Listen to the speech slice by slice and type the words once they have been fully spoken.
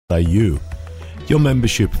Your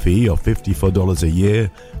membership fee of $54 a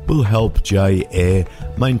year will help J-Air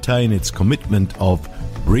maintain its commitment of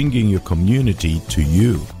bringing your community to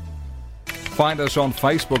you. Find us on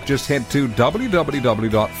Facebook. Just head to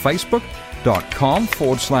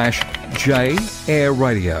www.facebook.com/J-Air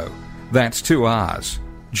Radio. That's 2 R's.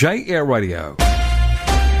 J-Air Radio.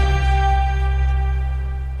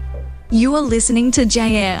 You are listening to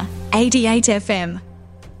J-Air 88 FM.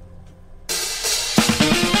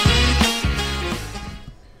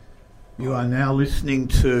 You are now listening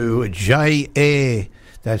to J-Air.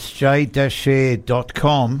 That's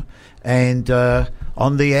j-air.com. And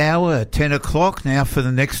on the hour at 10 o'clock, now for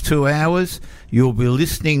the next 2 hours, you'll be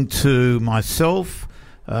listening to myself,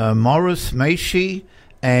 Morris, Maishi,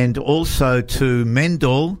 and also to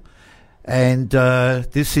Mendel. And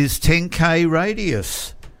this is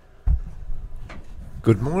TenKradius.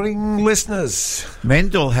 Good morning, listeners.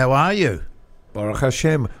 Mendel, how are you? Baruch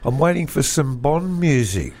Hashem. I'm waiting for some Bond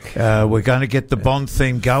music. We're going to get the Bond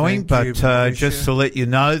theme going, but just to let you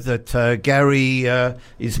know that Gary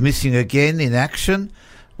is missing again in action.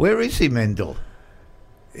 Where is he, Mendel?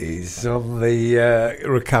 He's on the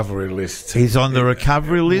recovery list. He's on the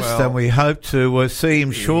recovery list, and we hope to see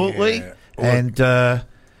him shortly. Yeah.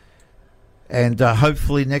 And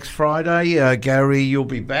hopefully next Friday, Gary, you'll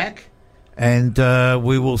be back. And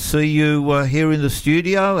we will see you here in the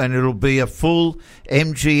studio, and it'll be a full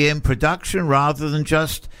MGM production rather than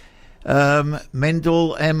just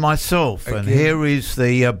Mendel and myself. Again. And here is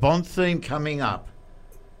the Bond theme coming up.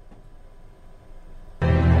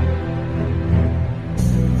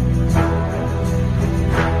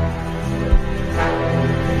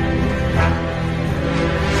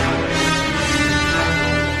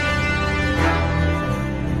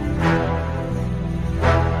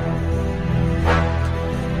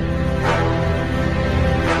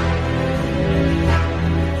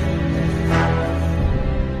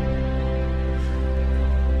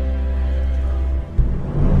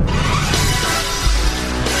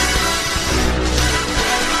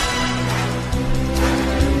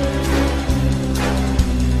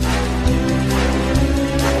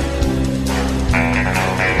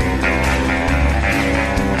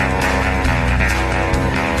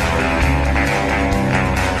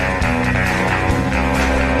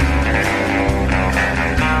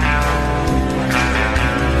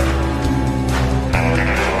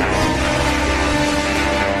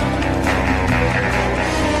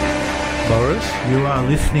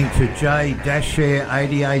 Listening to J-Air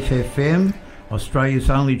 88 FM, Australia's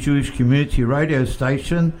only Jewish community radio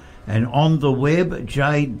station, and on the web,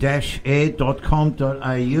 j-air.com.au.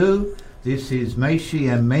 This is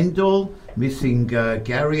Maishi and Mendel, missing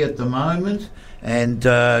Gary at the moment. And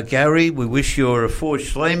Gary, we wish you a refuah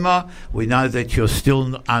shlema. We know that you're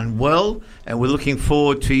still unwell, and we're looking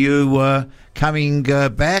forward to you coming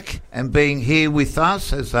back and being here with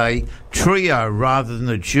us as a trio rather than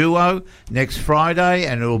a duo next Friday,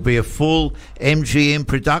 and it'll be a full MGM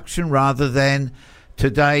production rather than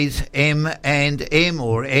today's M&M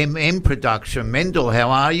or MM production. Mendel, how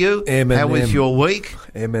are you? M&M. How was your week?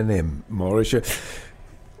 M&M, Mauritia.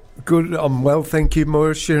 Good, I'm well, thank you,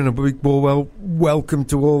 Mauritia, and a big welcome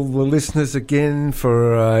to all the listeners again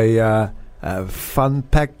for a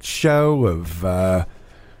fun-packed show of...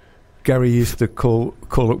 Gary used to call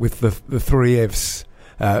it with the 3 F's,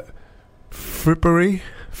 frippery,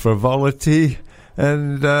 frivolity,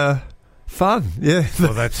 and fun. Yeah,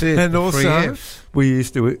 well, that's it. And also, 3 F's. We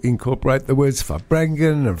used to incorporate the words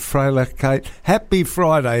Verbrangen and Freilichkeit. Happy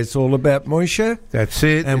Friday, it's all about Moshe. That's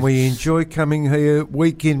it. And we enjoy coming here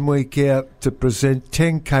week in, week out to present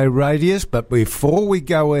TenKradius. But before we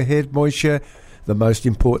go ahead, Moshe, the most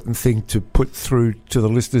important thing to put through to the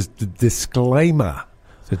listeners, the disclaimer.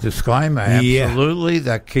 The disclaimer, absolutely. Yeah.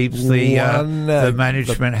 That keeps the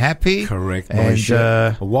management happy. Correct. And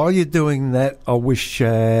while you're doing that, I wish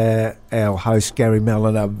our host, Gary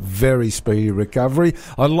Mellon, a very speedy recovery.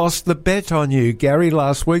 I lost the bet on you, Gary,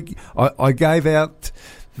 last week. I gave out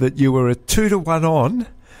that you were a 2-1 on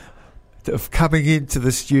of coming into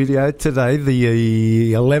the studio today,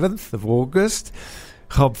 the 11th of August.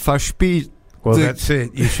 Well, that's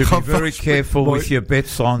it. You should be very careful with your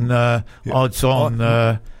bets on odds on.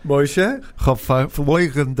 Moshe,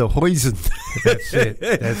 That's it.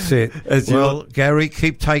 That's it. Well, Gary,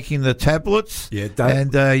 keep taking the tablets,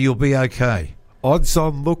 and you'll be okay.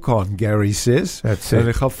 odds-on look-on, Gary says. That's it. And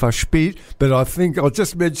ich habe verspielt. But I think, I'll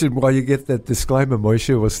just mention while you get that disclaimer,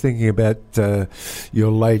 Moshe, I was thinking about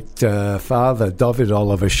your late father, David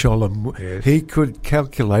Oliver Sholem. Yes. He could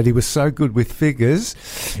calculate. He was so good with figures.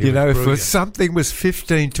 He was if brilliant. something was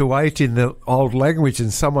 15 to 8 in the old language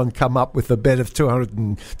and someone come up with a bet of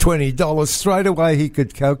 $220, straight away he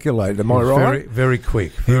could calculate. Am I right? Very, very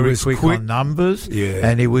quick. He Very was quick quick. on numbers. Yeah.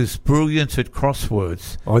 And he was brilliant at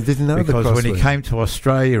crosswords. I didn't know Because the when he crossword. came to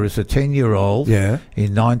Australia as a 10-year-old Yeah.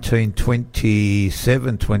 in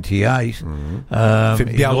 1927, 28, From in order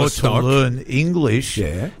to Bialystok. learn English,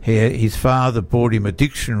 Yeah. his father bought him a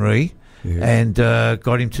dictionary and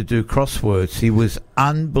got him to do crosswords. He was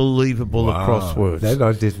unbelievable at crosswords. That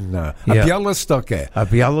I didn't know. Yeah. A Bialystoker. A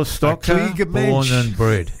Bialystoker, A Kliege born Mensch. and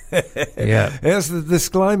bred. Yeah. How's the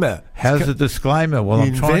disclaimer? How's the disclaimer? Well,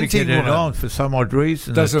 I'm trying to get Inventing it one. on for some odd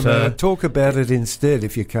reason. Doesn't that, matter. Talk about it instead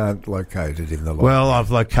if you can't locate it in the line. Well,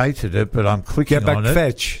 I've located it, but I'm clicking Get back on it.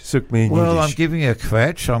 fetch. Zoek me in Well, I'm Yiddish. giving a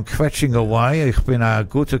quetch. I'm quetching away. Ich bin a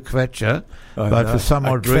guter Quetscher. I But know. for some A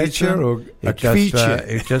odd quetscher reason, or a it just, quetscher?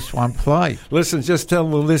 it just won't play. Listen, just tell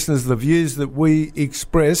the listeners the views that we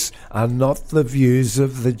express are not the views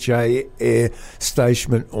of the J-Air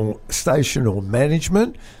station or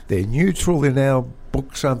management. They're neutral in our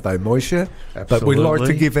books, aren't they, Moshe? But we like to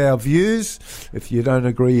Absolutely. give our views. If you don't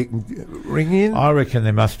agree, you can ring in. I reckon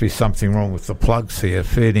there must be something wrong with the plugs here.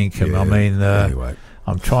 Fair income. I Yeah, mean, anyway.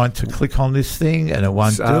 I'm trying to click on this thing and it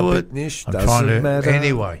won't do it. Sabitnish, I'm doesn't trying to matter.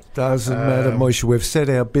 anyway. Doesn't matter, Moshe. We've said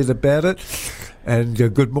our bit about it. And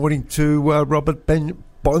good morning to Robert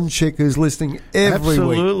Bonchek, who's listening every week.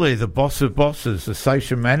 Absolutely, the boss of bosses, the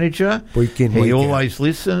station manager. Week in, he week out. always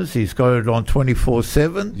listens. He's got it on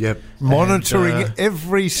 24/7. Yep. Monitoring And,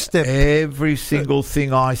 every step. Every single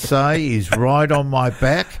thing I say is right on my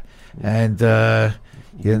back, and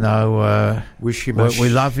Wish him we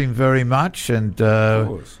love him very much, and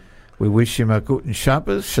we wish him a guten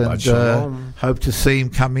Shabbos, and shalom. hope to see him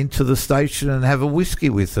come into the station and have a whiskey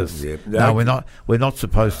with us. Yep. No, we're not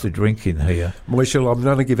supposed to drink in here. Michelle, I'm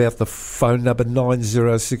going to give out the phone number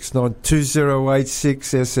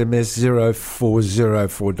 90692086, SMS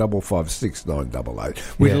 0404556988.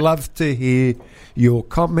 We'd Yeah. love to hear your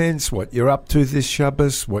comments, what you're up to this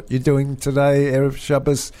Shabbos, what you're doing today, Erev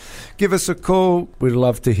Shabbos. Give us a call. We'd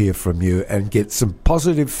love to hear from you and get some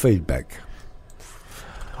positive feedback.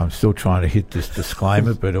 I'm still trying to hit this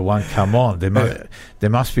disclaimer, but it won't come on. There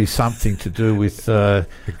must be something to do with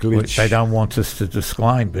glitch. they don't want us to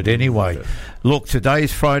disclaim. But anyway, look, today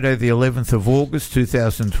is Friday, the 11th of August,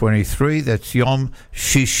 2023. That's Yom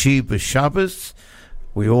Shishi B'Shabbos.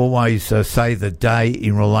 We always say the day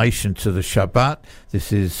in relation to the Shabbat.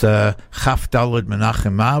 This is Chaf Daled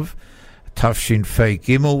Menachem Av, Tafshin Fei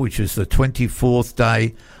Gimel, which is the 24th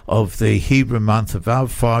day of the Hebrew month of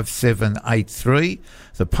Av, 5783.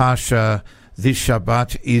 The Parsha this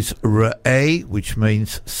Shabbat is Re'eh, which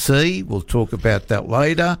means see. We'll talk about that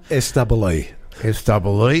later. SEE.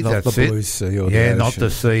 S-double-E, Not that's the it. blue sea or the Yeah, not ocean. the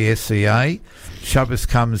C-S-E-A. Shabbos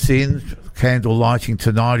comes in. Candle lighting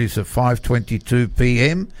tonight is at 5:22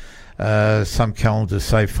 p.m. Some calendars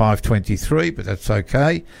say 5:23, but that's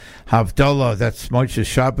okay. Havdalah, that's Moshe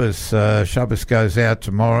Shabbos. Shabbos goes out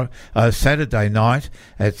tomorrow, Saturday night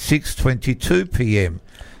at 6:22 p.m.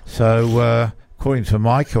 So, according to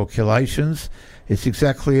my calculations, it's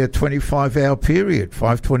exactly a 25-hour period,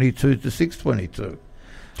 5:22 to 6:22.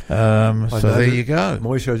 So there you go.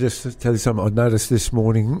 Moishe, I'll just tell you something. I noticed this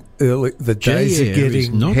morning, early, the days are J-Air is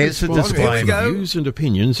getting... not Here's the responsible for disclaimer. views and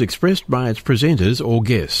opinions expressed by its presenters or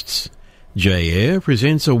guests. J-Air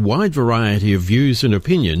presents a wide variety of views and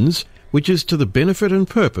opinions, which is to the benefit and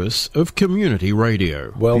purpose of community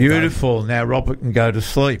radio. Well Beautiful. Now Robert can go to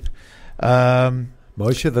sleep. done.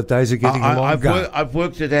 Moishe, the days are getting longer. I've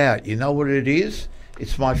worked it out. You know what it is?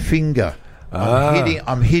 It's my finger.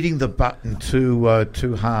 I'm hitting the button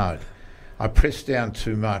too hard. I press down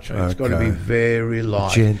too much. It's got to be Okay. very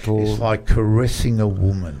light. Gentle. It's like caressing a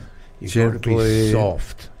woman. You've got to be Gently.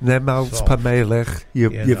 soft. Nemals Soft. Pamelech. You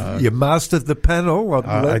know. You mastered the panel,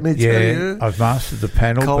 let me tell you. I've mastered the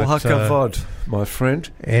panel. Kol but, hakavod, my friend.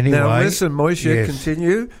 anyway, Now listen, Moishe, yes.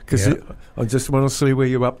 continue, because Yeah. I just want to see where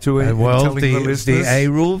you're up to in well, telling the the listeners.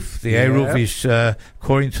 Eruv Yeah. is,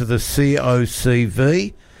 according to the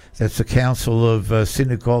COCV, that's the Council of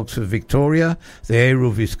Synagogues of Victoria, the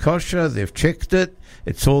Eruv is kosher. They've checked it.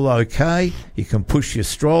 It's all okay. You can push your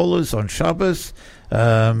strollers on Shabbos.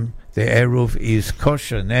 The Eruv is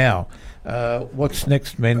kosher. Now, what's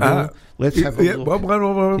next, Mendel? Let's have a look.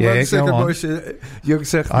 One Yeah, second, go on. Moishe. You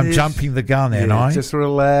zegt I'm niks. jumping the gun, ain't I? Just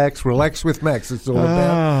relax with Max. It's all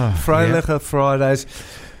about Freiliche Fridays.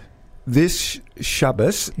 this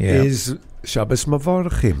Shabbos Yeah. is Shabbos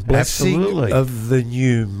Mavorachim, blessing Absolutely. of the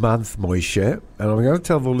new month, Moshe. And I'm going to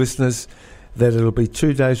tell the listeners that it'll be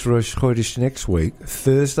 2 days Rosh Chodesh next week,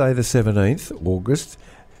 Thursday the 17th August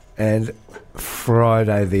and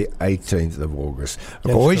Friday the 18th of August.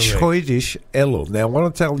 Rosh Chodesh Elul. Now I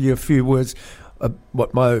want to tell you a few words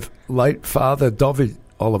what my late father David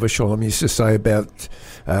Oliver Sholem used to say about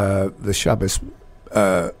the Shabbos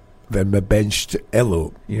when we benched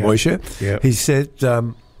Elul, Moshe. Yeah. He said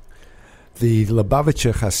the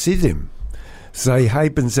Lubavitcher Hasidim, zij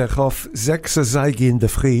hebben zich auf 6 Uhr in de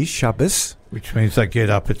Früh, Shabbos. Which means they get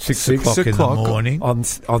up at 6 o'clock in the morning.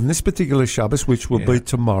 On this particular Shabbos, which will be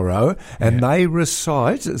tomorrow, and they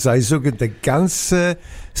recite, zij zeggen de ganze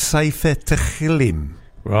Sefer Tehillim.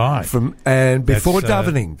 Right. Before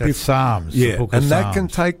davening. That's Psalms. Yeah, the book and of that Psalms. can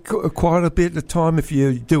take quite a bit of time if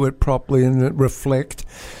you do it properly and reflect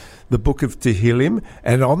the book of Tehillim.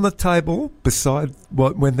 And on the table, beside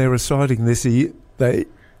when they're reciting this, they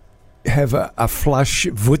have a flush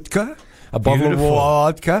vodka, a bottle of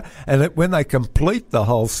vodka, and when they complete the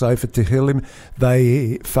whole Sefer Tehillim,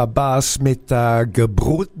 they verbas mit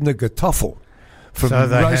gebrutene Kartoffel from So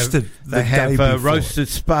they roasted. they have roasted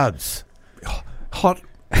spuds. Hot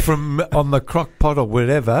from on the crock pot or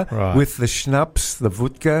whatever, Right. with the schnapps, the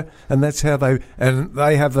vodka, and that's how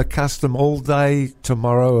they have the custom all day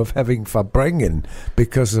tomorrow of having Verbringen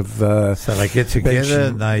because of So they get together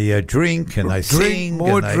and they drink and they sing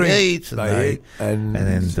more and drink, they eat and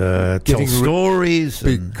then tell stories.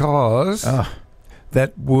 Because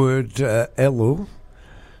that word Elul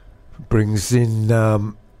brings in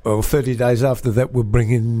 30 days after that we'll bring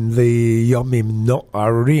in the Yomim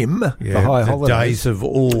No'arim, the high holidays. Days of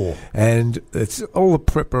awe. And it's all a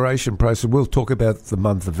preparation process. We'll talk about the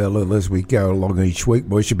month of Elul as we go along each week,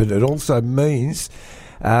 Moshe, but it also means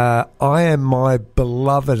I am my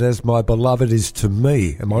beloved as my beloved is to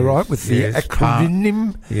me. Am I right with the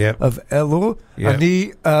acronym of Elul?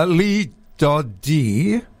 Ani li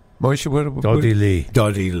dodi. Moshe,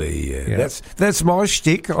 Dodi Lee, yeah. That's my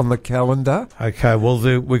shtick on the calendar. Okay, well,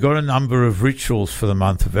 we've got a number of rituals for the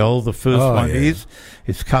month of El. The first one is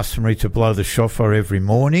it's customary to blow the shofar every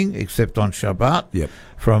morning, except on Shabbat. Yep.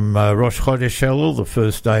 From Rosh Chodesh Elul, the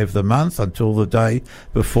first day of the month, until the day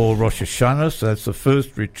before Rosh Hashanah. So that's the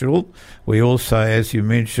first ritual. We also, as you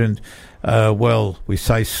mentioned, we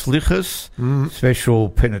say slichas, special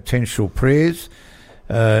penitential prayers.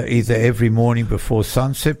 Either every morning before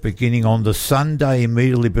sunset, beginning on the Sunday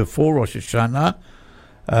immediately before Rosh Hashanah.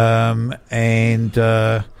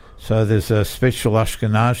 So there's a special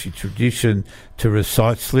Ashkenazi tradition to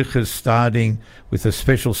recite slichas, starting with a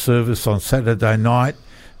special service on Saturday night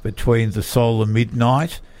between the solar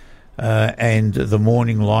midnight and the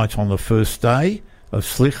morning light on the first day of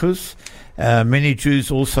slichas. Many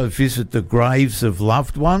Jews also visit the graves of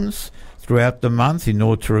loved ones throughout the month in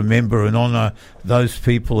order to remember and honour those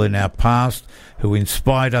people in our past who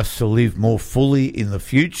inspired us to live more fully in the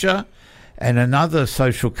future. And another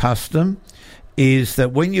social custom is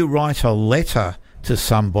that when you write a letter to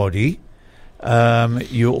somebody,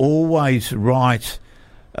 you always write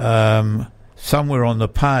somewhere on the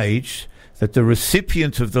page that the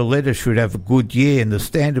recipient of the letter should have a good year, and the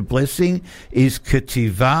standard blessing is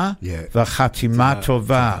ketiva v'chatima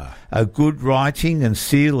tova, a good writing and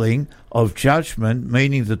sealing of judgment,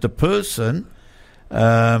 meaning that the person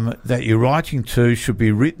that you're writing to should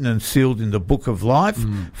be written and sealed in the book of life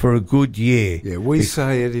for a good year. Yeah, we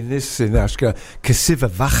say it in Ashka, kesiva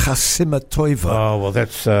v'chasima toiva. Oh, well,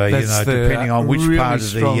 that's depending on which really part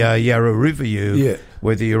of the Yarra River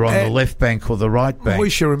whether you're on the left bank or the right bank. We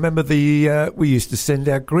should remember we used to send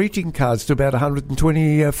out greeting cards to about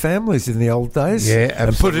 120 families in the old days. Yeah, absolutely.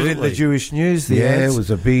 And put it in the Jewish News. It was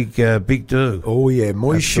a big do. Oh, yeah.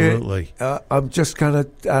 Moshe, absolutely. I'm just going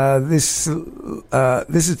to... This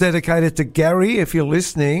is dedicated to Gary, if you're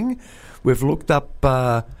listening. We've looked up...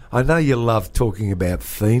 I know you love talking about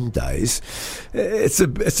theme days. It's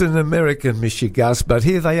an American Michigas, but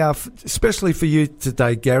here they are, especially for you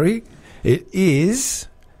today, Gary. It is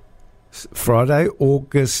Friday,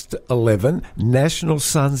 August 11, National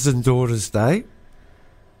Sons and Daughters Day.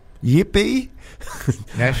 Yippee!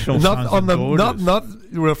 National Sons and Daughters. Not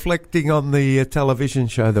reflecting on the television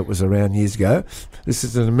show that was around years ago. This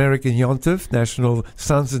is an American Yontif, National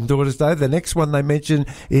Sons and Daughters Day. The next one they mention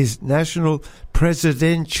is National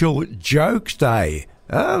Presidential Joke Day.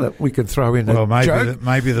 That we could throw in a joke.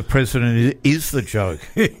 Maybe the president is the joke.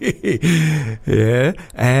 Yeah.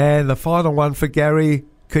 And the final one for Gary,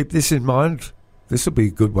 keep this in mind. This will be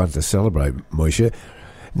a good one to celebrate, Moshe.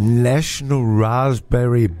 National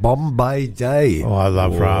Raspberry Bombay Day. Oh, I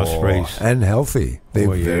love raspberries. And healthy. They're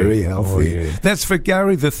very healthy. Oh, yeah. That's for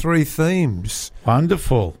Gary, the 3 themes.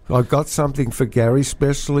 Wonderful. I got something for Gary,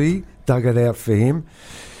 specially dug it out for him.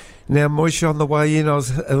 Now, Moishe, on the way in, I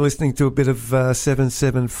was listening to a bit of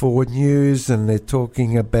 774 News, and they're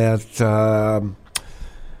talking about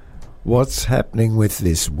what's happening with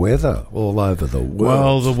this weather all over the world.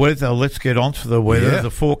 Well, the weather, let's get on to the weather. Yeah. The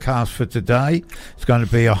forecast for today is going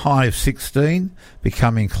to be a high of 16,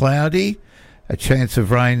 becoming cloudy. A chance of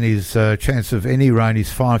rain is, chance of any rain is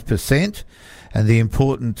 5%. And the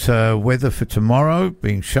important weather for tomorrow,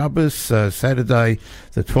 being Shabbos, Saturday,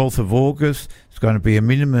 the 12th of August, it's going to be a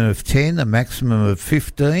minimum of 10, a maximum of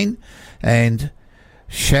 15. And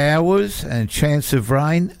showers and chance of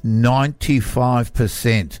rain,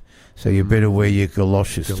 95%. So you better wear your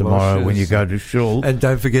galoshes tomorrow when you go to shul. And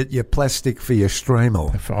don't forget your plastic for your streamer.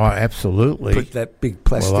 Oh, absolutely. Put that big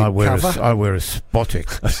plastic I wear cover. I wear a Spotic.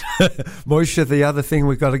 Moishe, the other thing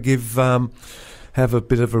we've got to give... have a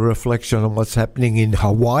bit of a reflection on what's happening in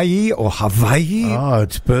Hawaii or Hawaii. Oh,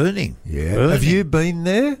 it's burning. Yeah. Burning. Have you been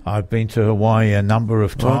there? I've been to Hawaii a number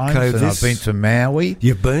of times, and I've been to Maui.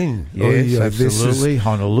 You've been? Yes, absolutely.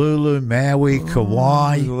 Honolulu, Maui,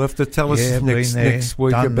 Kauai. You'll have to tell us next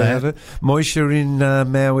week about it. Moishe, in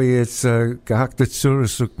Maui, it's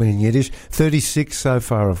Gahaktatsurasuk in Yiddish. 36 so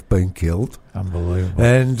far have been killed. Unbelievable.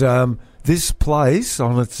 And this place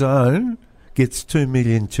on its own gets 2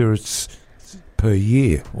 million tourists per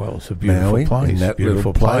year. Well, it's a beautiful Maui, place. that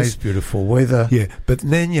Beautiful place, beautiful weather. Yeah, but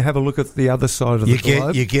then you have a look at the other side of the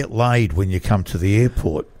globe. You get laid when you come to the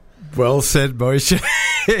airport. Well said, Moishe.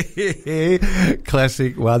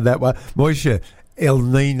 Classic one, that one. Moishe, El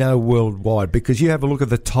Nino worldwide, because you have a look at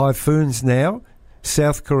the typhoons now.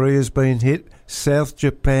 South Korea's been hit, South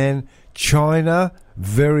Japan, China,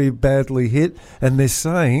 very badly hit, and they're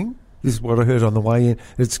saying, this is what I heard on the way in,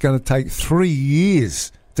 it's going to take 3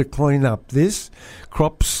 years to clean up this.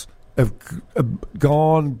 Crops have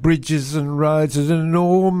gone, bridges and roads, an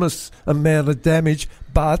enormous amount of damage,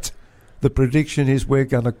 but the prediction is we're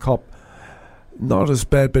going to cop, not as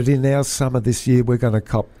bad, but in our summer this year we're going to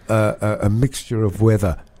cop a mixture of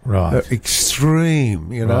weather. Right.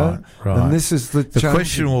 Extreme, you know. Right. And this is the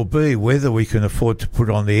question will be whether we can afford to put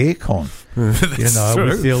on the aircon. True.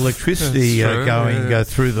 With the electricity going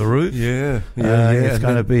through the roof. Yeah. It's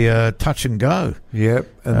going to be a touch and go. Yep.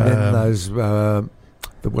 And then those,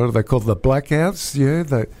 what are they called? The blackouts? Yeah.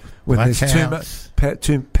 When there's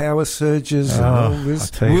too power surges and all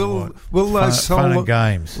this. Will those fun and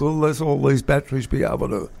games. Will all these batteries be able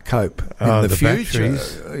to cope in the future?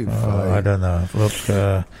 I don't know. Look,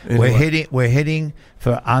 anyway. we're heading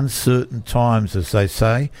for uncertain times, as they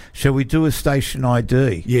say. Shall we do a station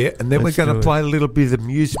ID? Yeah, and then we're going to play a little bit of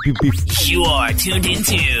music. You are tuned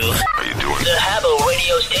into the Habbo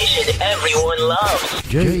radio station everyone loves.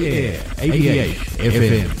 J-Air 88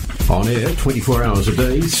 FM. On air 24 hours a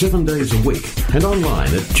day, 7 days a week, and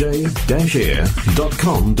online at j-air.com.au.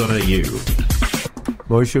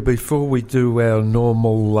 Moishe, before we do our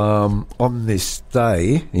normal on this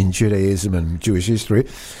day in Judaism and Jewish history,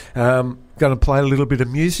 going to play a little bit of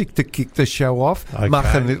music to kick the show off. Okay.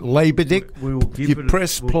 Machen it Leibedik. We'll give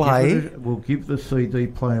the CD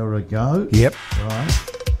player a go. Yep. Right.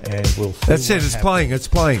 And we'll see. That's it. It's playing. It's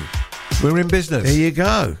playing. We're in business. There you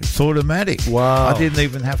go. It's automatic. Wow. I didn't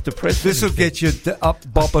even have to press this. Will get you up,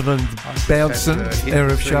 bopping and bouncing.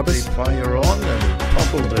 Erev Shabbos. Player on and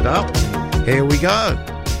toppled it up. Here we go.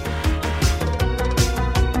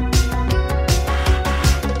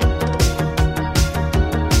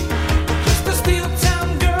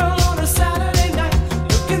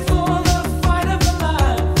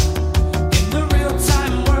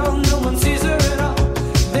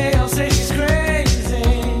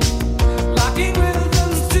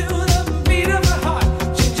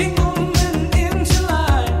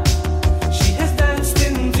 She has danced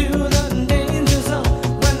into the danger zone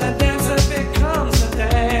when the dancer becomes a dancer.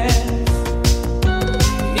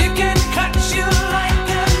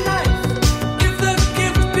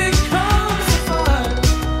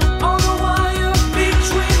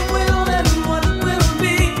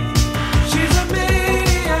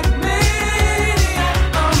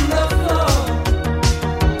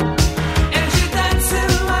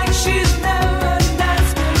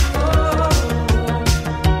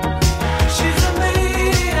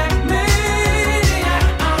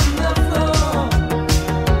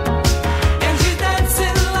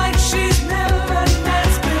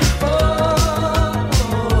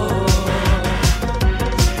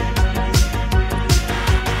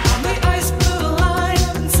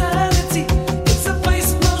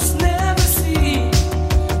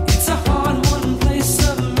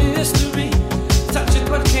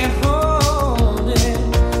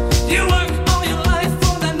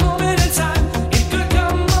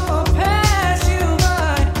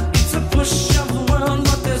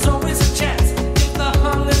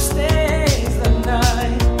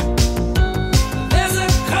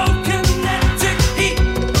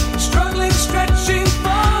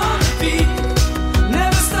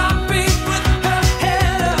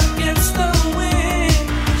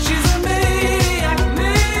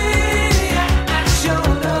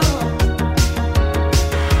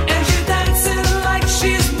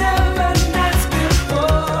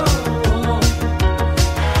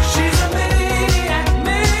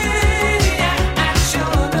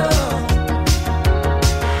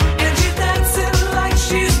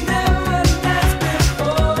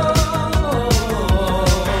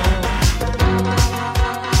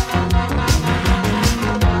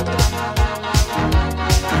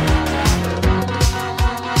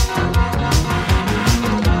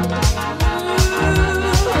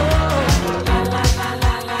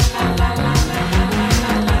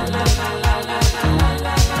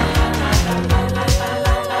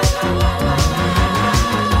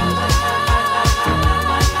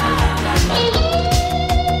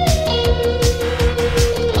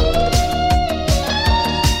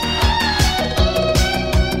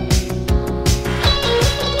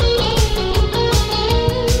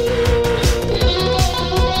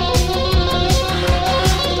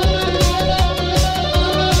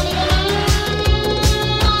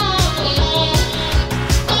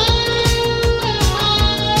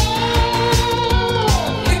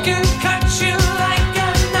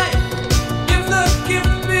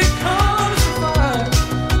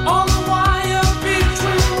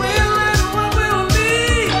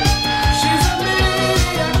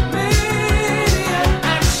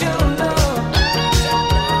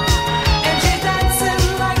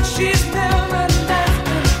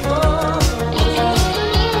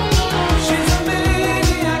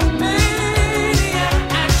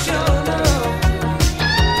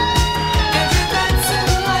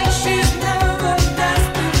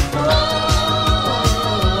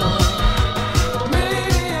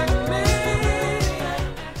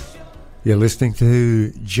 You're listening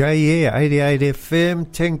to JAir 88 FM,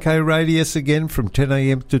 10Kradius again from 10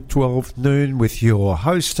 a.m. to 12 noon with your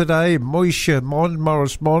host today, Moishe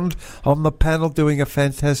Morris Mond, on the panel doing a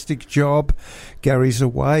fantastic job. Gary's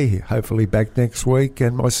away, hopefully back next week,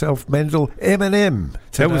 and myself, Mendel Eminem.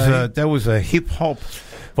 That was a hip hop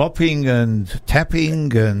bopping and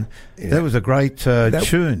tapping, and that was a great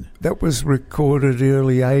tune. That was recorded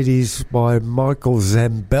early 80s by Michael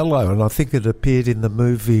Zambello, and I think it appeared in the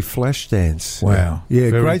movie Flashdance. Wow.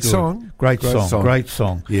 Yeah, Very great good. song. Great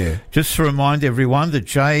song. Yeah. Just to remind everyone that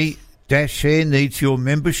J-Air needs your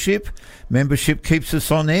membership. Membership keeps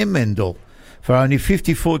us on air, Mendel. For only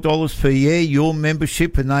 $54 per year, your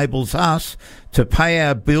membership enables us to pay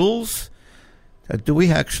our bills. Do we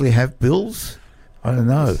actually have bills? I don't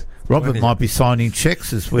know. Robert might be signing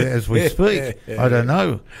checks as we speak. I don't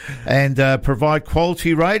know. And provide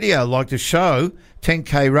quality radio like the show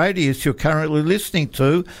 10Kradius you're currently listening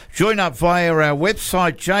to. Join up via our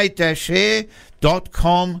website j-air.com.au.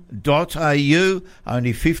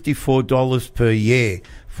 Only $54 per year.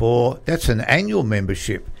 That's an annual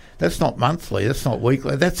membership. That's not monthly. That's not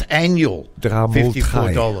weekly. That's annual.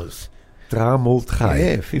 $54. Yeah,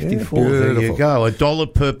 54. There you go.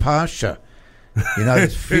 $1 per parsha. You know,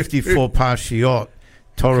 there's 54 parshiot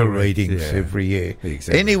Torah readings every year.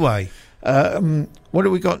 Exactly. Anyway, what do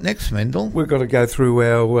we got next, Mendel? We've got to go through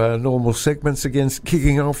our normal segments again,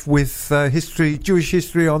 kicking off with Jewish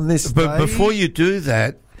history on this But day. before you do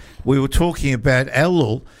that, we were talking about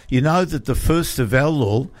Elul. You know that the first of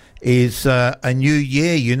Elul is a new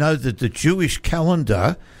year. You know that the Jewish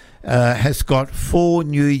calendar has got 4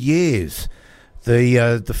 new years.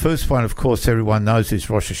 The first one, of course, everyone knows is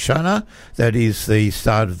Rosh Hashanah. That is the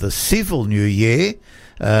start of the civil New Year.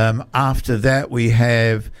 After that, we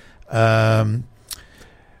have Tu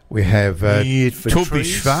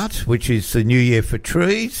B'Shvat, which is the New Year for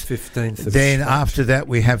trees. 15th of Then Shvat. after that,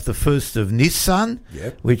 we have the 1st of Nisan,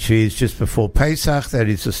 which is just before Pesach. That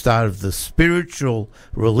is the start of the spiritual,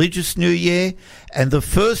 religious New Year. And the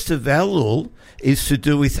 1st of Elul is to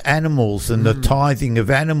do with animals and the tithing of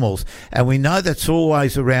animals. And we know that's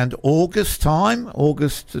always around August time,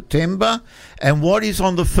 August, September. And what is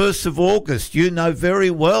on the 1st of August? You know very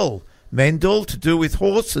well, Mendel, to do with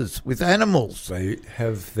horses, with animals. They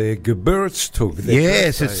have their Geburtstag.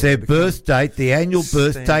 Yes, it's their birth date, the annual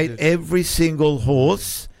birth date. Every single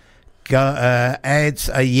horse adds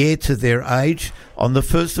a year to their age on the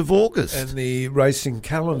 1st of August. And the racing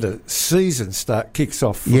calendar season kicks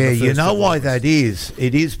off. Yeah, you know why that is?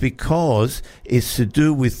 It is because it's to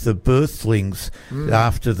do with the birthlings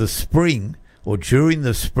after the spring or during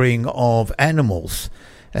the spring of animals.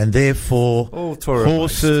 And therefore,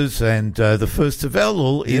 horses and the 1st of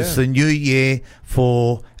Elul is the new year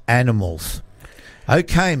for animals.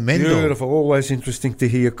 Okay, Mendel. Beautiful. Always interesting to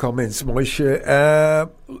hear your comments, Moishe.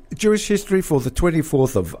 Jewish history for the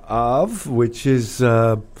 24th of Av, which is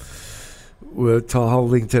we're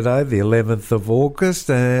holding today, the 11th of August,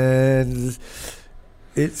 and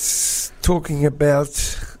it's talking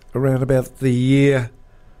about around about the year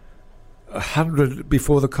 100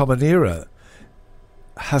 before the Common Era.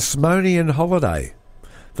 Hasmonean holiday.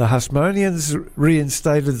 The Hasmoneans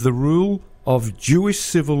reinstated the rule of Jewish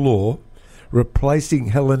civil law, replacing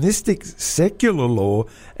Hellenistic secular law,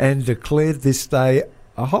 and declared this day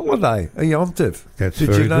a holiday, a Yom Tov. That's Did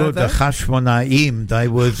very you know good. that? The Hashmonaim, they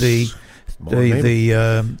were the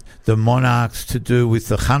monarchs to do with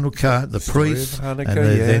the Hanukkah, the priests, Hanukkah, and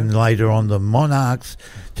then later on the monarchs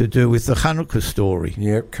to do with the Hanukkah story.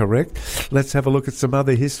 Yeah, correct. Let's have a look at some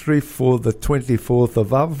other history for the 24th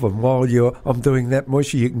of Av. And while I'm doing that,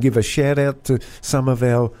 Moshe, you can give a shout out to some of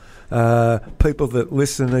our people that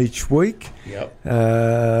listen each week. Yep.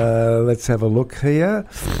 Let's have a look here.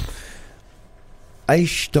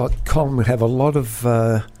 Aish.com have a lot of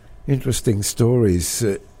interesting stories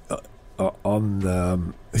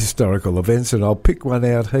on historical events, and I'll pick one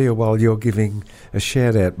out here while you're giving a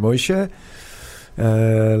shout out, Moshe.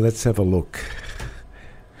 Let's have a look.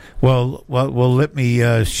 Well, let me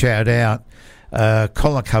shout out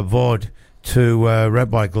Kol HaKavod to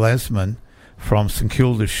Rabbi Glasman from St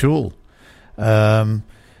Kilda Shul. And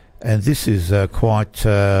this is quite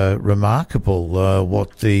remarkable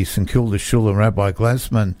what the St Kilda Shul and Rabbi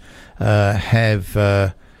Glasman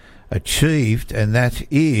have achieved, and that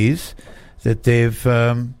is that they've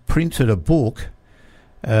printed a book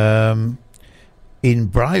in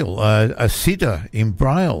Braille, a Siddur in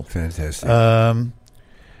Braille. Fantastic.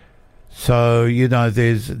 So, you know,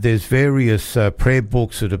 there's various prayer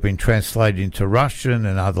books that have been translated into Russian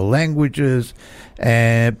and other languages,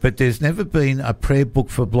 but there's never been a prayer book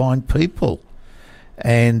for blind people.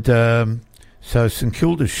 And so St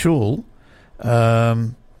Kilda Shul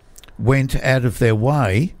went out of their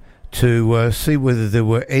way to see whether there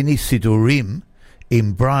were any Sidurim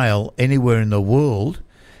in Braille anywhere in the world,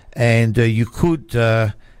 and you could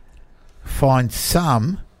find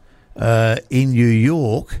some in New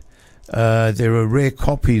York. There are rare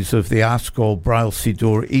copies of the ArtScroll Braille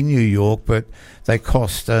Siddur in New York, but they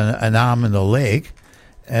cost an arm and a leg,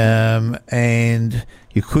 and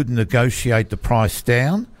you couldn't negotiate the price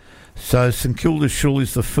down. So St Kilda Shul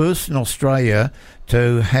is the first in Australia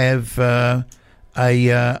to have a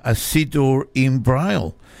Siddur in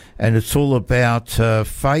Braille, and it's all about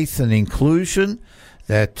faith and inclusion,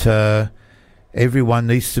 that everyone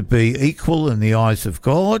needs to be equal in the eyes of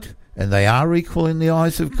God, and they are equal in the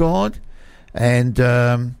eyes of God,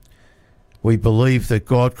 and we believe that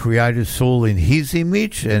God created us all in his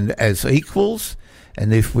image and as equals,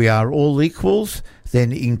 and if we are all equals,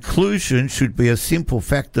 then inclusion should be a simple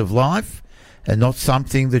fact of life and not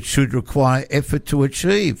something that should require effort to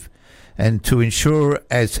achieve. And to ensure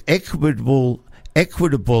as equitable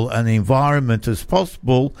an environment as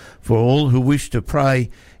possible for all who wish to pray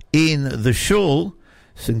in the shul,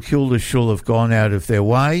 St Kilda Shul have gone out of their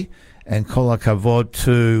way, and kol hakavod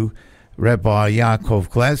to Rabbi Yaakov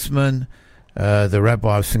Glasman, the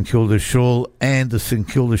Rabbi of St Kilda Shul, and the St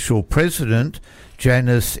Kilda Shul president,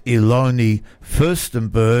 Janice Iloni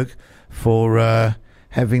Furstenberg, for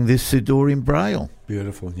having this Siddur in Braille.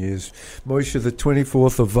 Beautiful news. Moshe, the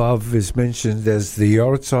 24th of Av is mentioned as the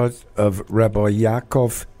Yortzeit of Rabbi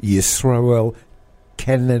Yaakov Yisroel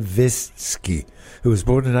Kanevetsky, who was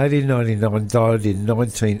born in 1899, died in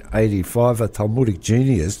 1985, a Talmudic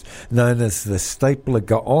genius known as the Stapler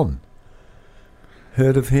Gaon.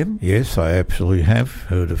 Heard of him? Yes, I absolutely have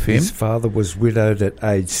heard of him. His father was widowed at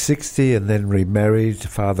age 60 and then remarried,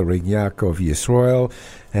 fathering Yaakov Yisroel,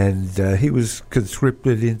 and he was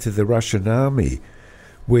conscripted into the Russian army,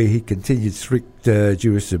 where he continued strict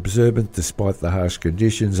Jewish observance despite the harsh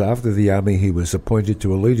conditions. After the army, he was appointed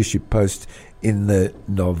to a leadership post in the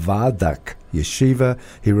Novadak Yeshiva.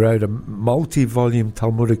 He wrote a multi-volume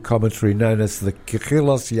Talmudic commentary known as the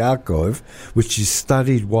Kechilos Yaakov, which is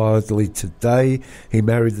studied widely today. He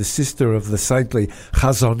married the sister of the saintly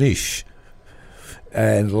Chazon Ish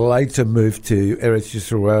and later moved to Eretz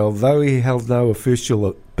Yisrael. Though he held no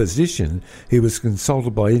official position, he was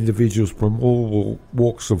consulted by individuals from all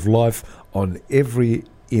walks of life on every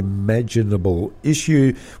imaginable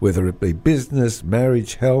issue, whether it be business,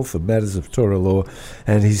 marriage, health, or matters of Torah law.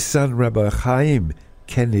 And his son, Rabbi Chaim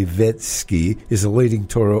Kanevetsky, is a leading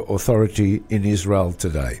Torah authority in Israel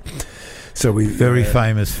today. So we very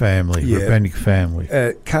famous family, rabbinic family.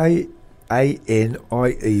 K-A-N-I-E-V-S-K-Y,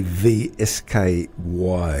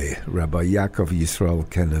 Rabbi Yaakov Yisrael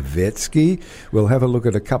Kanevetsky. We'll have a look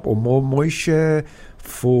at a couple more, Moshe,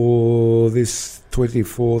 for this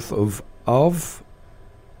 24th of Av.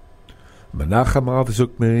 Menachem Av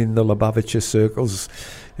Zuckman in the Lubavitcher circles,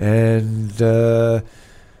 and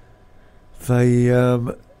they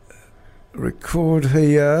record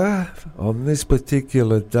here on this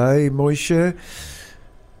particular day, Moshe,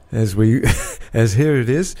 as here it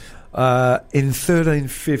is. In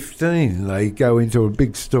 1315, they go into a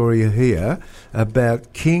big story here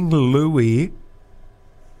about King Louis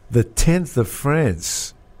X of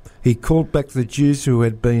France. He called back the Jews who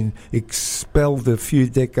had been expelled a few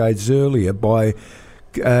decades earlier by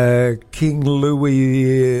King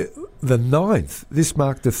Louis IX. This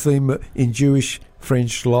marked a theme in Jewish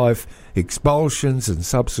French life: expulsions and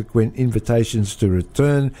subsequent invitations to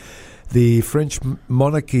return. The French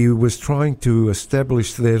monarchy was trying to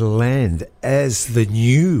establish their land as the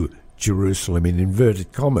new Jerusalem, in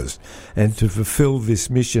inverted commas, and to fulfill this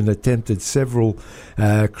mission attempted several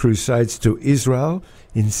crusades to Israel.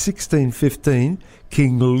 In 1615,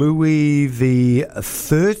 King Louis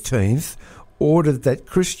XIII ordered that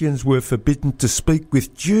Christians were forbidden to speak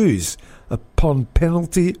with Jews upon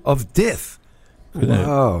penalty of death.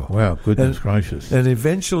 Wow, goodness gracious. And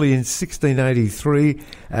eventually in 1683,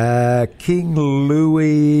 King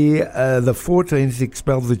Louis XIV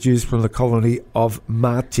expelled the Jews from the colony of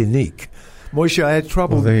Martinique. Moishe, I had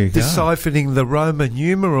trouble deciphering the Roman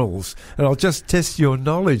numerals, and I'll just test your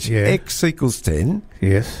knowledge. Yeah. X equals 10.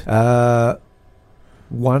 Yes.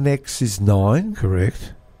 1x is 9.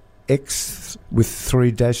 Correct. X with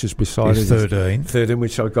 3 dashes beside is it 13. 13,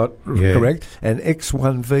 which I got correct. And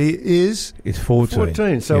X1V is? It's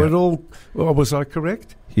 14. So it all... Well, was I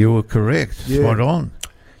correct? You were correct. Spot on.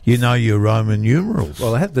 You know your Roman numerals.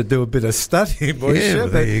 Well, I had to do a bit of studying, Moishe. Yeah,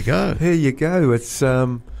 there you go. Here you go. It's...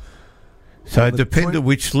 So it depended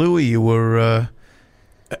which Louis you were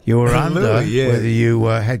You were under, yeah. whether you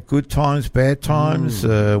had good times, bad times,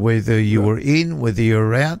 whether you were in, whether you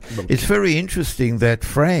were out. It's very interesting that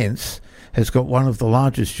France has got one of the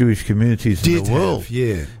largest Jewish communities in the world.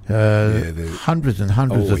 Hundreds and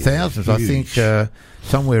hundreds of thousands. Huge. I think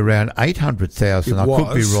somewhere around 800,000. I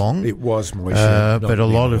could be wrong. It was, Moshe. But a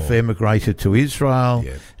lot have emigrated to Israel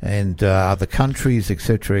and other countries,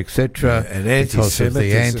 etc., etc. And because of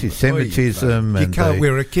the anti-Semitism. You can't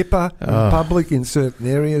wear a kippah in public in certain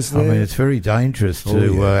areas there. I mean, it's very dangerous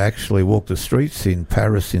to actually walk the streets in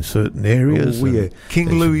Paris in certain areas.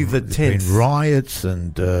 King Louis X. There's been riots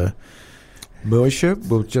and... Moshe,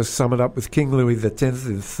 we'll just sum it up with King Louis X in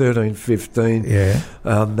 1315. Yeah.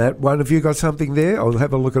 That one. Have you got something there? I'll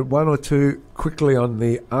have a look at one or two quickly on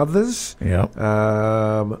the others. Yeah.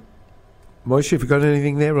 Moshe, have you got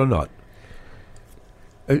anything there or not?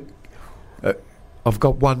 I've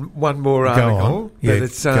got one more article. Go on. But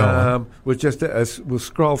it's we'll just we'll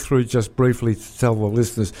scroll through just briefly to tell the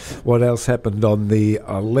listeners what else happened on the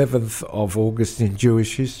 11th of August in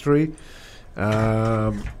Jewish history.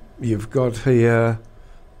 You've got here,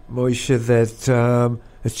 Moshe, that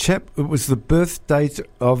it was the birth date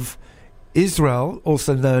of Israel,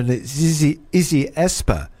 also known as Izzy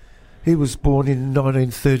Asper. He was born in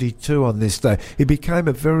 1932 on this day. He became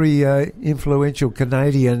a very influential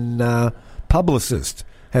Canadian publicist,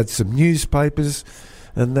 had some newspapers,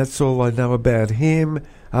 and that's all I know about him.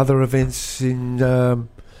 Other events in on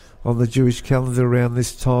the Jewish calendar around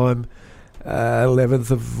this time,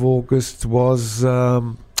 11th of August was...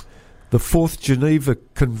 the Fourth Geneva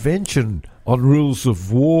Convention on Rules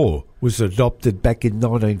of War was adopted back in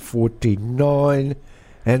 1949,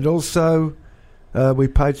 and also we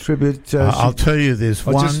paid tribute. I'll tell you, there's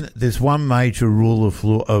one major rule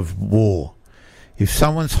of war. If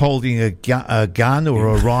someone's holding a gun or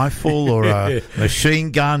a rifle or a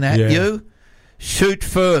machine gun at you, shoot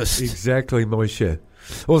first. Exactly, Moshe.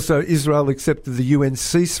 Also, Israel accepted the UN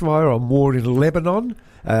ceasefire on war in Lebanon.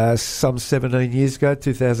 Some 17 years ago,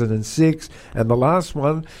 2006, and the last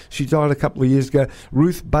one, she died a couple of years ago.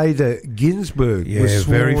 Ruth Bader Ginsburg was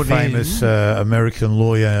sworn very famous American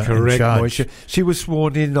lawyer. Correct, and judge. Moshe. She was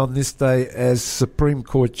sworn in on this day as Supreme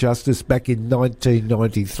Court Justice back in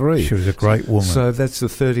 1993. She was a great woman. So that's the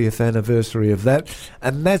 30th anniversary of that,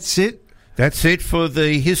 and that's it. That's it for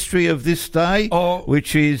the history of this day,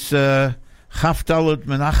 which is Chavdalad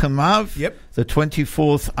Menachem Av, the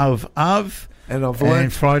 24th of Av.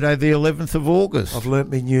 And Friday the 11th of August. I've learnt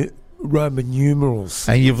my Roman numerals.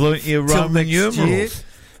 And you've learnt your Roman numerals. Year.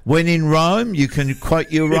 When in Rome, you can quote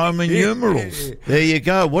your Roman numerals. There you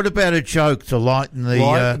go. What about a joke to lighten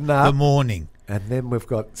the morning? And then we've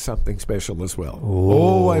got something special as well.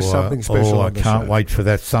 Always something special. I can't wait for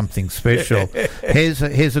that something special. Here's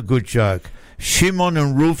a good joke. Shimon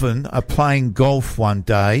and Reuven are playing golf one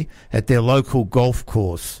day at their local golf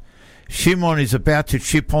course. Shimon is about to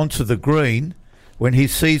chip onto the green when he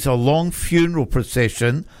sees a long funeral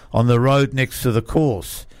procession on the road next to the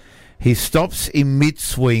course. He stops in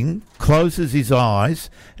mid-swing, closes his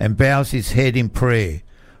eyes, and bows his head in prayer.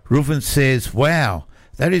 Reuven says, "Wow,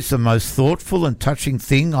 that is the most thoughtful and touching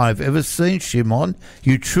thing I've ever seen, Shimon.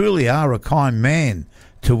 You truly are a kind man."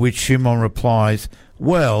 To which Shimon replies,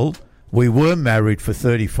 "Well, we were married for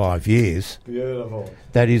 35 years. Beautiful.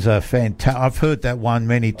 That is a fantastic... I've heard that one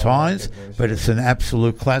many times, but it's an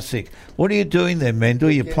absolute classic. What are you doing there,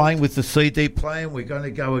 Mendel? You're playing with the CD player. We're going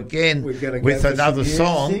to go again with another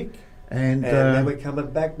song. And then we're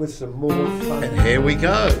coming back with some more fun. And here we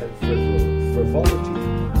go. Frivolity.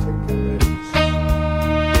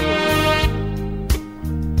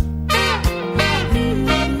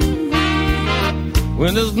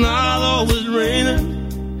 When it's not always raining,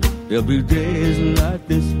 there'll be days like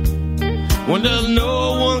this. When there's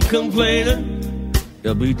no one complaining,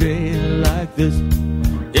 there'll be days like this.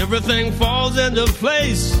 Everything falls into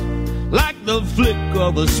place like the flick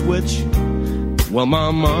of a switch. Well, my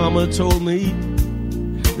mama told me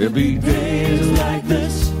there'll be days like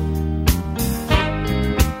this.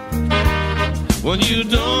 When you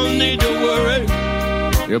don't need to worry,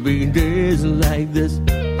 there'll be days like this.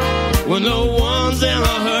 When no one's in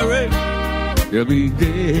a hurry, there'll be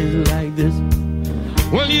days like this.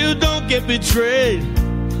 When you don't get betrayed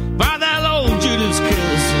by that old Judas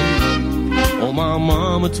kiss. Oh, my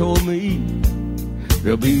mama told me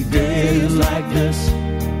there'll be days like this.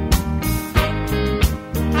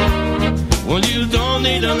 When you don't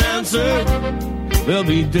need an answer, there'll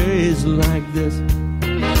be days like this.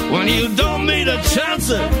 When you don't need a chance,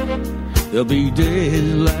 there'll be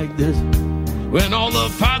days like this. When all the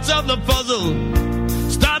parts of the puzzle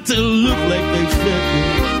start to look like they fit,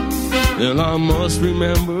 then I must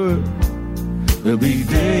remember There'll be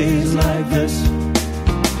days like this.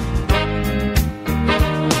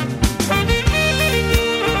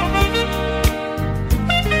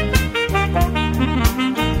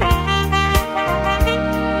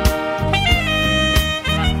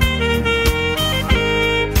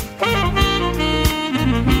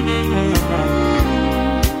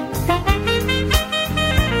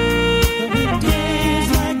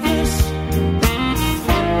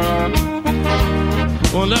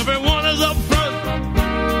 Well, everyone is up front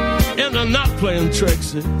and they're not playing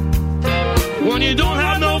tricks. When you don't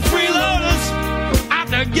have no freeloaders out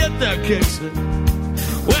there get their kicks.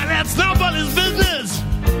 Well, that's nobody's business,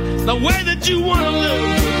 the way that you want to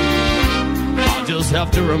live. I just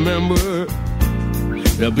have to remember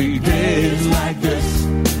there'll be days like this.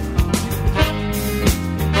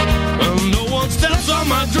 When no one steps on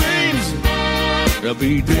my dreams. There'll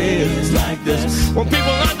be days like this. When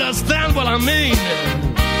people understand what I mean.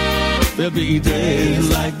 There'll be days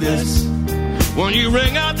like this. When you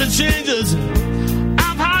ring out the changes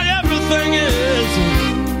of how everything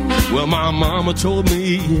is. Well, my mama told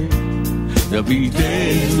me there'll be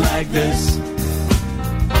days like this.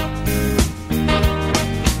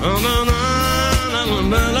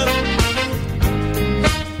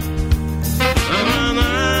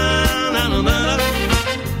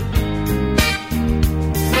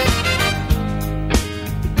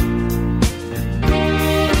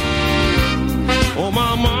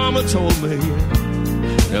 Told me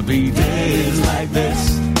there'll be days like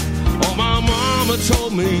this. Oh, my mama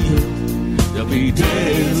told me there'll be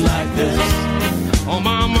days like this. Oh,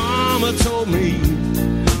 my mama told me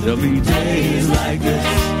there'll be days like this.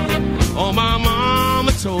 Oh, my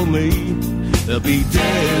mama told me there'll be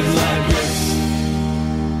days like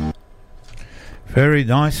this. Very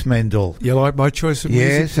nice, Mendel. You like my choice of music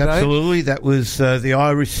Yes, today? absolutely. That was the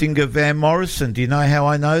Irish singer Van Morrison. Do you know how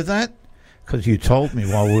I know that? Because you told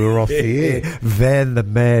me while we were off the air. Van the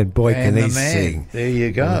man, boy, Van can the he man. sing. There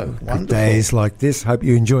you go. Good Wonderful. days like this. Hope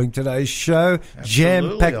you're enjoying today's show.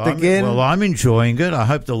 Jam-packed again. Well, I'm enjoying it. I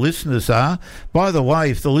hope the listeners are. By the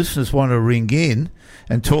way, if the listeners want to ring in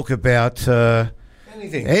and talk about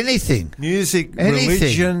anything. Music, Anything.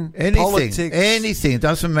 religion, politics. Anything. It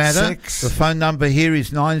doesn't matter. Sex. The phone number here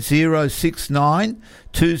is 9069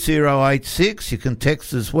 2086. You can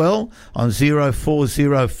text as well on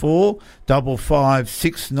 0404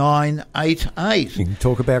 556988. You can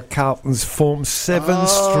talk about Carlton's Form 7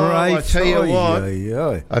 straight. I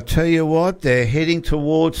tell you what, they're heading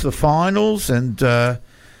towards the finals, and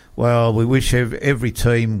well, we wish every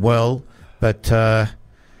team well, but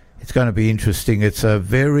it's going to be interesting. It's a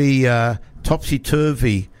very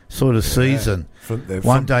topsy-turvy sort of season.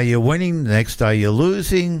 One day you're winning, the next day you're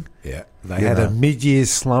losing. Yeah, they had a mid-year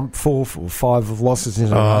slump, 4 or 5 losses in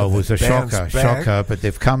a row. Oh, it was a shocker, but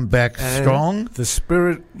they've come back strong. The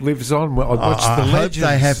spirit lives on. I watched the Legends.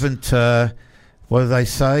 Hope they haven't, what do they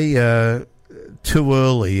say, too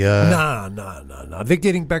early. No. They're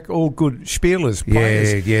getting back all good Spielers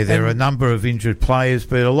players. Yeah, there are a number of injured players,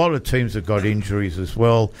 but a lot of teams have got injuries as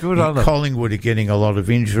well. Good on them. Collingwood are getting a lot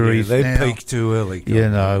of injuries they now. peaked too early. You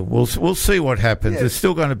know, we'll see what happens. Yeah. It's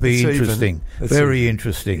still going to be interesting. Very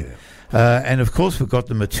interesting. Yeah. And, of course, we've got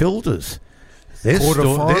the Matildas.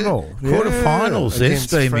 Quarterfinals. They're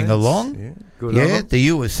steaming along. Yeah, good on them. The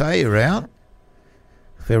USA are out.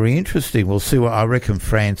 Very interesting. We'll see what I reckon.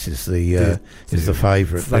 France is the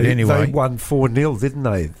favourite. But anyway, they won 4-0, didn't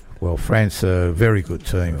they? Well, France are a very good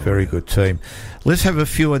team. Good team. Let's have a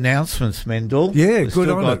few announcements, Mendel. Yeah, We've good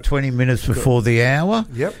still on got it. 20 minutes before the hour.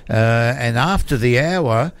 Yep. And after the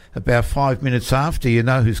hour, about 5 minutes after, you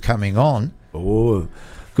know who's coming on. Oh,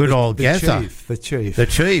 Good old Gazza. The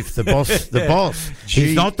chief, the boss, the boss.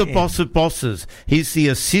 He's not the boss of bosses. He's the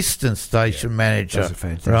assistant station manager. Does a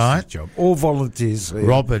fantastic right? job. All volunteers. Yeah.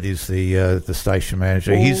 Robert is the station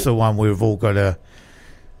manager. He's the one we've all got to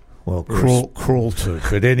crawl to.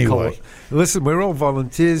 But anyway, listen, we're all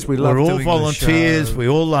volunteers. We're all volunteers. We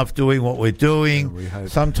all love doing what we're doing.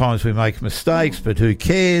 Sometimes we make mistakes, but who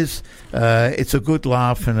cares? It's a good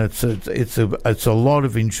laugh, and it's a lot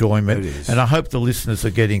of enjoyment. It is. And I hope the listeners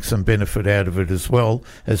are getting some benefit out of it as well,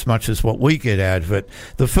 as much as what we get out of it.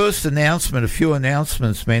 The first announcement, a few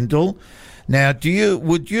announcements, Mendel. Now,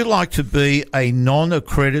 would you like to be a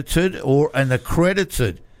non-accredited or an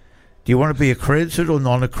accredited? Do you want to be accredited or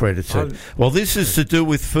non-accredited? Well, this is to do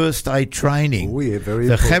with first aid training. Oh, yeah, very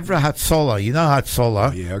the important. Chevra Hatzola, you know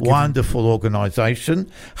Hatzola, wonderful organisation.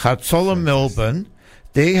 Hatzola Melbourne,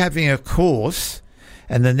 they're having a course,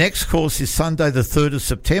 and the next course is Sunday the 3rd of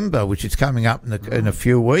September, which is coming up in a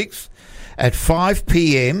few weeks, at 5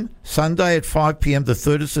 p.m., Sunday at 5 p.m, the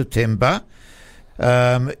 3rd of September.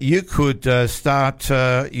 you could start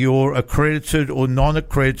your accredited or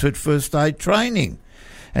non-accredited first aid training.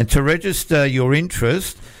 And to register your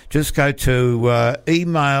interest, just go to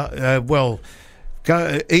email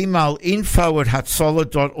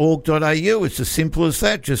info@hatsola.org.au. It's as simple as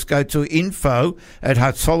that. Just go to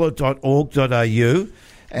info@hatsola.org.au.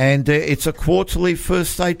 And it's a quarterly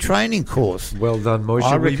first aid training course. Well done, Moishe.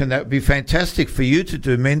 I reckon that would be fantastic for you to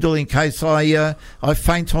do, Mendel, in case I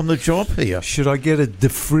faint on the job here. Should I get a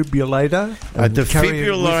defibrillator? A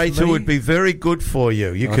defibrillator would be very good for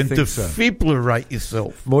you. You can defibrillate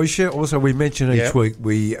yourself. Moishe, also we mention each week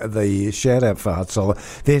the shout-out for Hatsola.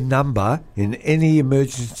 Their number in any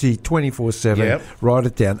emergency 24/7, write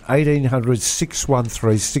it down, 1800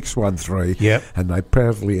 613 613. Yep. And they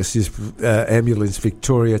proudly assist Ambulance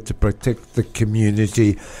Victoria to protect the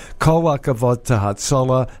community. Kola kavod to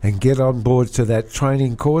Hatsola and get on board to that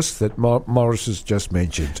training course that Morris has just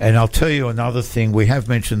mentioned. And I'll tell you another thing. We have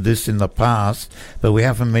mentioned this in the past, but we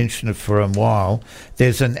haven't mentioned it for a while.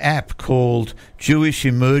 There's an app called Jewish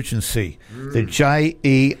Emergency, the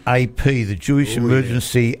JEAP, the Jewish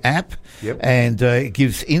Emergency app. Yep. And it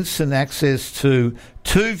gives instant access to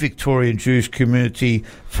two Victorian Jewish community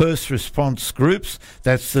first response groups.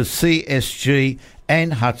 That's the CSG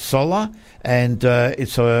and Hatsola, and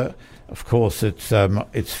it's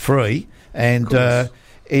free, and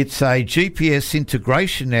it's a GPS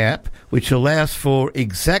integration app which allows for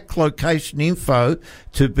exact location info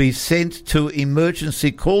to be sent to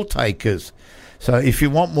emergency call takers. So if you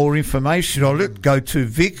want more information on it, go to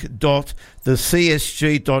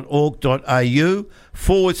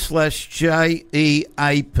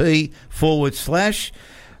vic.thecsg.org.au/JEAP/.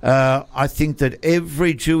 I think that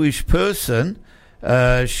every Jewish person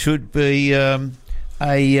should be on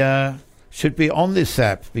this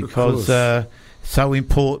app because so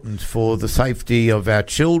important for the safety of our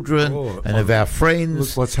children and of our friends.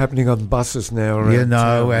 Look what's happening on buses now around you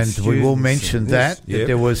know, town, and we will mention that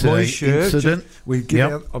there was an incident.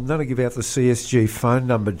 I'm going to give out the CSG phone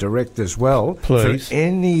number direct as well. Please. For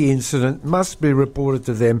any incident must be reported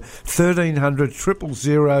to them, 1300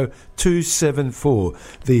 000 274.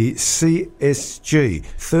 The CSG,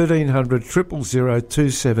 1300 000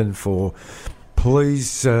 274.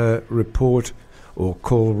 Please report or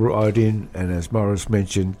call right in, and as Morris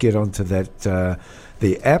mentioned, get onto that the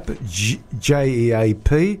app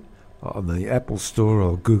JEAP on the Apple Store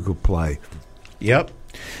or Google Play. Yep.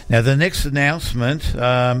 Now the next announcement,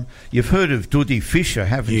 you've heard of Dudi Fisher,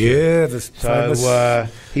 haven't you? Yeah, so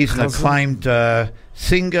he's an acclaimed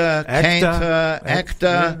singer, cantor,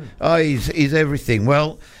 actor. Yeah. Oh, he's everything.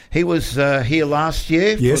 Well, he was here last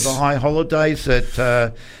year for the high holidays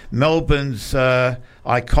at Melbourne's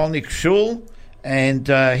iconic shul. And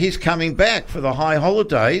he's coming back for the high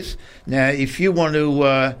holidays. Now, if you want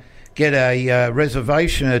to get a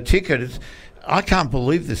reservation, a ticket, I can't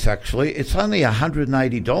believe this actually. It's only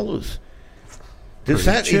 $180. Does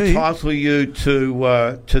that entitle you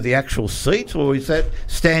to the actual seat, or is that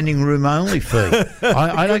standing room only fee?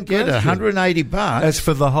 I don't get it. $180. That's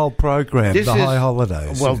for the whole program, high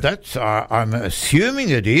holidays. Well, that's I'm assuming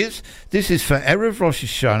it is. This is for Erev Rosh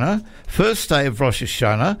Hashanah, first day of Rosh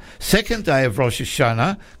Hashanah, second day of Rosh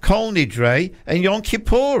Hashanah, Kol Nidre, and Yom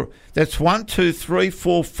Kippur. That's 1, 2, 3,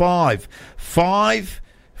 4, 5. Five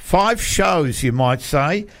shows, you might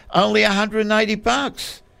say. Only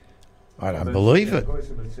 $180. I don't believe it.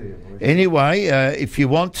 Anyway, if you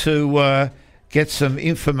want to get some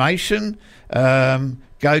information, go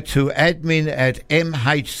to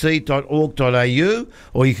admin@mhc.org.au,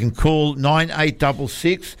 or you can call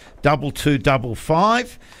 9866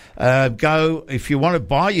 2255. Go, if you want to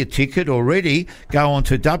buy your ticket already, go on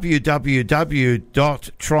to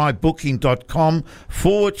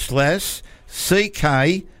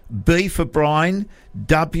www.trybooking.com/CKB for Brian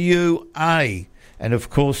WA. And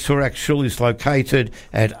of course, Turak Shul is located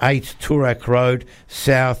at 8 Turak Road,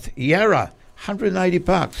 South Yarra.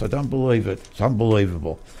 $180. I don't believe it. It's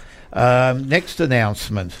unbelievable. Next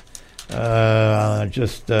announcement.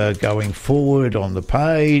 Just going forward on the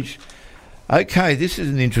page. Okay, this is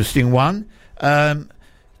an interesting one.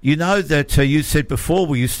 You know that you said before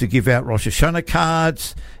we used to give out Rosh Hashanah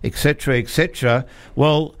cards, etc., etc.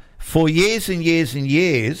 Well, for years and years and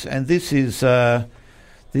years, and this is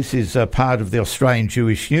part of the Australian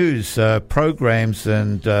Jewish News programs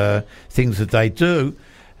and things that they do.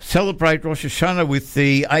 Celebrate Rosh Hashanah with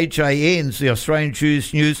the AJN's, the Australian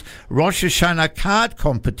Jewish News Rosh Hashanah card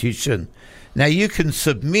competition. Now, you can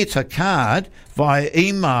submit a card via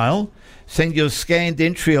email. Send your scanned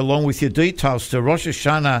entry along with your details to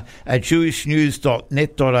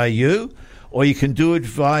roshhashanah@jewishnews.net.au, or you can do it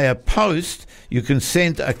via post. You can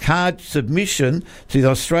send a card submission to the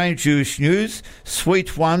Australian Jewish News,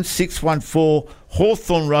 Suite 1, 614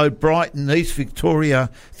 Hawthorne Road, Brighton, East Victoria,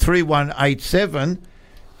 3187.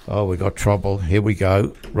 Oh, we got trouble. Here we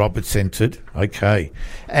go. Robert centred. Okay.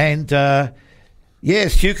 And,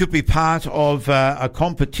 yes, you could be part of a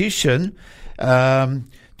competition. Do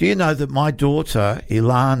you know that my daughter,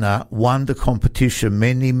 Ilana, won the competition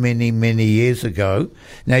many, many, many years ago?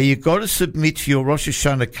 Now, you've got to submit your Rosh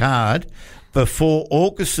Hashanah card before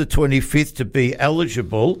August the 25th to be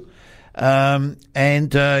eligible. Your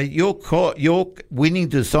winning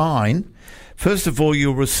design, first of all,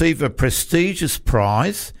 you'll receive a prestigious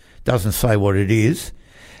prize, doesn't say what it is,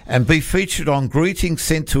 and be featured on greetings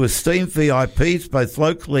sent to esteemed VIPs, both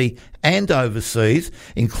locally and overseas,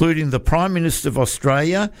 including the Prime Minister of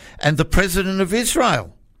Australia and the President of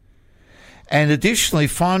Israel. And additionally,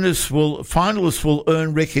 finalists will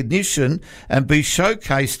earn recognition and be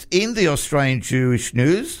showcased in the Australian Jewish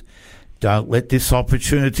News. Don't let this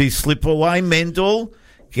opportunity slip away, Mendel.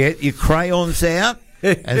 Get your crayons out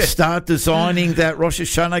and start designing that Rosh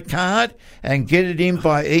Hashanah card and get it in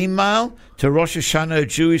by email to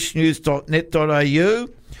roshhashanahjewishnews.net.au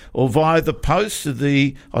or via the post of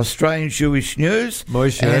the Australian Jewish News,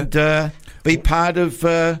 Moshe. And be part of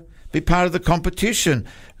the competition.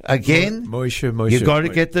 Again, Moshe, you've got to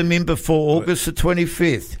get them in before August the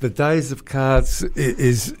 25th. The days of cards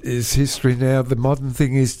is history now. The modern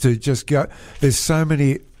thing is to just go. There's so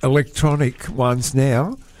many electronic ones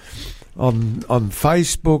now on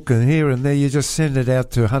Facebook and here and there. You just send it out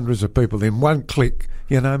to hundreds of people in one click.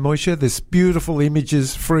 You know, Moshe, there's beautiful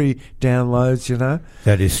images, free downloads, you know.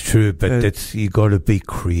 That is true, but you got to be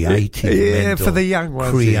creative. Yeah, Mendel. for the young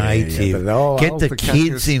ones. Creative. Yeah, get the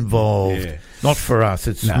kids involved. Yeah. Not for us.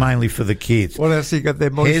 It's mainly for the kids. What else you got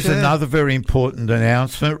there, Moshe? Here's another very important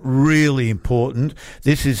announcement, really important.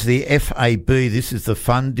 This is the FAB. This is the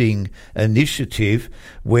funding initiative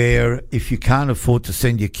where if you can't afford to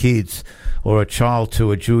send your kids or a child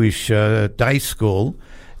to a Jewish day school,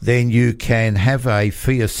 then you can have a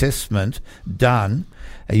fee assessment done.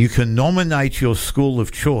 You can nominate your school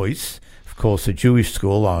of choice, of course, a Jewish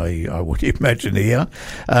school, I would imagine here,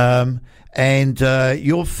 and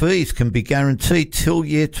your fees can be guaranteed till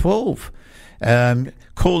year 12.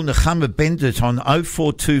 Call Nechama Bendit on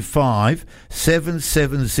 0425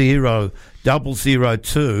 770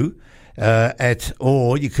 002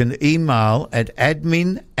 or you can email at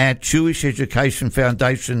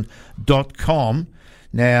admin@jewisheducationfoundation.com.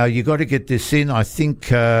 Now, you've got to get this in. I think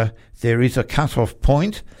there is a cut-off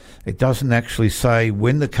point. It doesn't actually say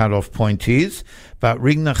when the cut-off point is, but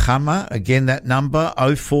ring Nechama, again, that number,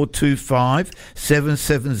 0425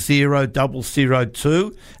 770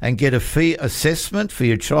 002, and get a fee assessment for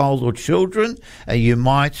your child or children. You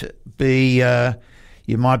might be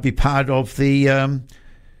part of the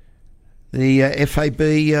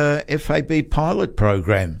FAB pilot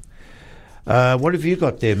program. What have you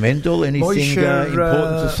got there, Mendel? Anything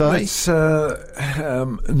important to say?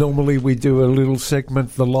 Normally we do a little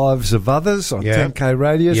segment, The Lives of Others, on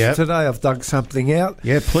TenKradius. Yep. Today I've dug something out.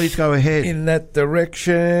 Yeah, please go ahead. In that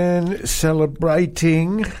direction,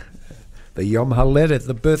 celebrating the Yom Haledet,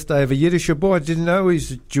 the birthday of a Yiddish boy. I didn't know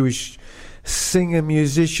he's a Jewish singer,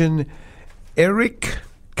 musician, Eric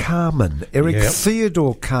Carmen,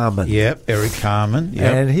 Theodore Carmen. Yep, Eric Carmen.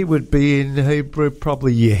 Yep. And he would be in Hebrew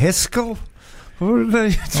probably Yeheskel.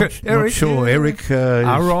 Not sure. Eric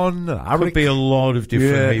Aaron. Could be a lot of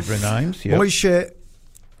different Hebrew names. Yep. Moshe,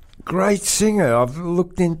 great singer. I've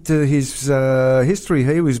looked into his history.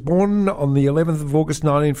 He was born on the 11th of August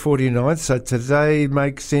 1949, so today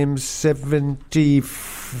makes him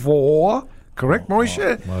 74. Correct,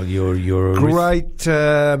 Moshe? Well, you're a great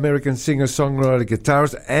American singer, songwriter,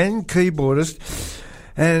 guitarist, and keyboardist,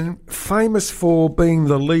 and famous for being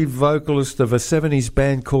the lead vocalist of a 70s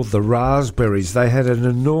band called the Raspberries. They had an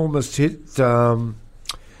enormous hit.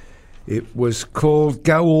 It was called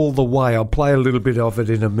 "Go All the Way." I'll play a little bit of it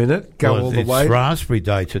in a minute. All the Way. It's Raspberry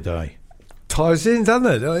Day today. Ties in, doesn't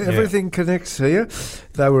it? Everything connects here.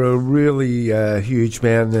 They were a really huge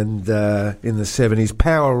band, and in the 70s,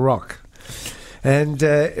 power rock. And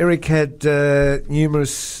Eric had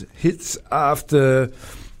numerous hits after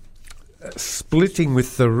splitting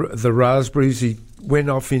with the Raspberries. He went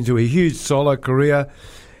off into a huge solo career,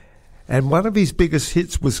 and one of his biggest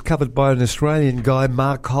hits was covered by an Australian guy,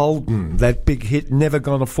 Mark Holden. That big hit, "Never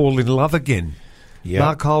Gonna Fall in Love Again." Yep.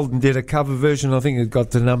 Mark Holden did a cover version. I think it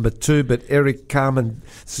got to number 2, but Eric Carmen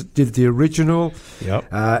did the original. Yep.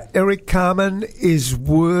 Eric Carmen is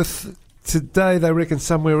worth... Today, they reckon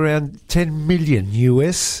somewhere around $10 million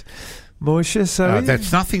US. Moisha. So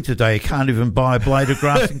that's nothing today. You can't even buy a blade of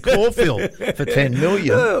grass in Caulfield for 10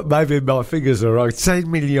 million. Maybe my figures are right.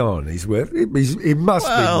 10 million he's worth. He must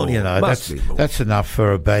be more. You know, that's enough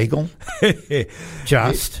for a bagel.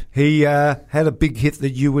 Just. He had a big hit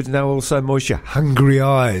that you would know also, Moisha. Hungry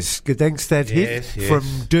Eyes. Gedenkst that hit from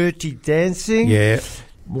Dirty Dancing. Yeah.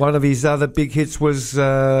 One of his other big hits was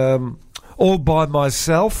All By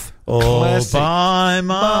Myself. Classic. By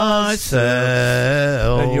myself.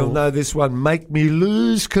 And you'll know this one, Make Me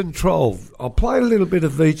Lose Control. I'll play a little bit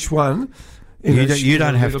of each one. You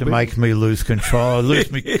don't have to make me lose control. I lose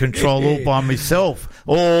me control all by myself.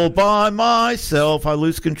 All by myself, I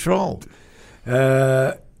lose control.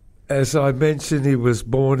 As I mentioned, he was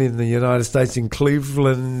born in the United States in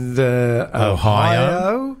Cleveland,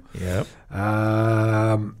 Ohio. Yep.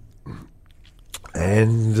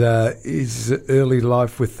 And his early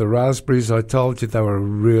life with the Raspberries, I told you they were a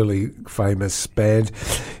really famous band.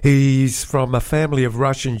 He's from a family of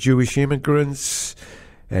Russian Jewish immigrants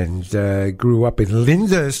and grew up in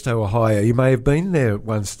Lyndhurst, Ohio. You may have been there at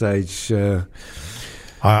one stage. The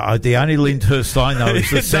only Lyndhurst I know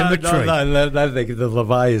is the cemetery. No, the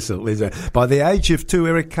Levias at Lyndhurst. By the age of 2,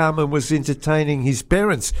 Eric Carmen was entertaining his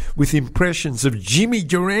parents with impressions of Jimmy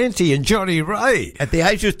Durante and Johnny Ray. At the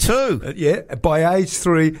age of 2? Yeah. By age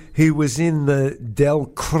 3, he was in the Del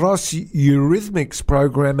Cross Eurythmics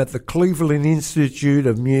program at the Cleveland Institute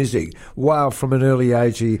of Music. Wow, from an early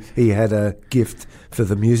age he had a gift for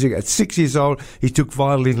the music. At 6 years old, he took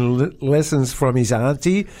violin lessons from his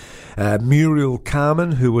auntie, Muriel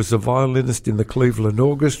Carmen, who was a violinist in the Cleveland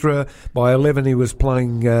Orchestra. By 11, he was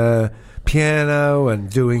playing piano and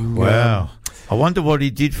doing... Wow. I wonder what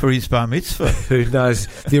he did for his bar mitzvah. Who knows?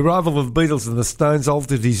 The arrival of the Beatles and the Stones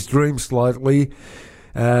altered his dream slightly.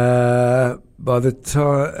 By the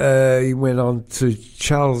time he went on to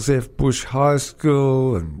Charles F. Bush High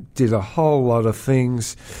School and did a whole lot of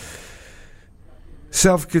things.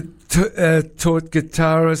 Self-taught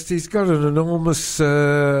guitarist. He's got an enormous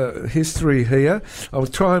history here. I'll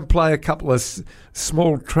try and play a couple of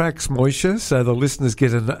small tracks, Moisha, so the listeners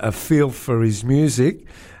get a feel for his music.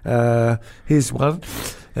 Here's one.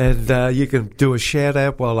 And you can do a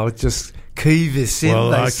shout-out while I just key this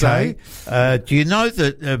in, say. Do you know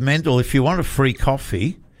that, Mendel, if you want a free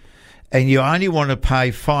coffee and you only want to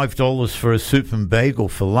pay $5 for a soup and bagel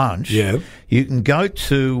for lunch, you can go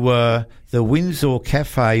to the Windsor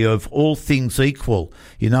Cafe of All Things Equal.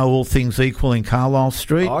 You know All Things Equal in Carlisle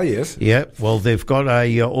Street? Oh, yes. Yeah, well, they've got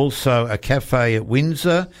also a cafe at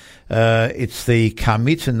Windsor. It's the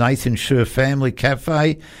Carmit and Nathan Scher Family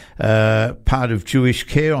Cafe, part of Jewish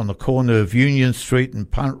Care on the corner of Union Street and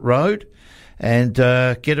Punt Road. And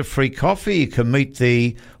get a free coffee. You can meet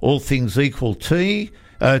the All Things Equal team.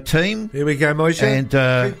 Here we go, Moshe. And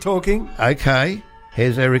keep talking. Okay,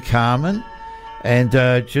 here's Eric Harmon. And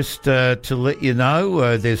just to let you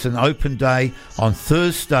know, there's an open day on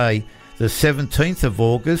Thursday, the 17th of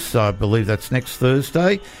August. I believe that's next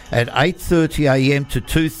Thursday, at 8:30 a.m. to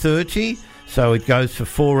 2:30. So it goes for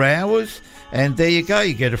 4 hours. And there you go.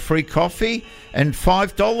 You get a free coffee and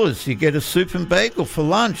 $5. You get a soup and bagel for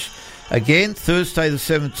lunch. Again, Thursday the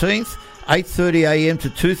 17th. 8:30 a.m. to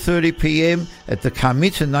 2:30 p.m. at the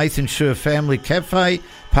Carmit and Nathan Scher Family Cafe,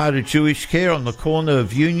 part of Jewish Care on the corner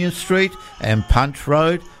of Union Street and Punt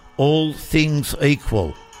Road. All Things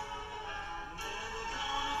Equal.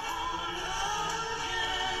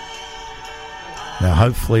 Now,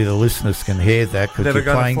 hopefully the listeners can hear that because Never you're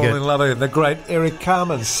going playing to fall in love with the great Eric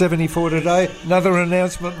Carmen, 74 today. Another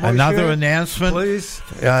announcement, Moshe. Another announcement. Please.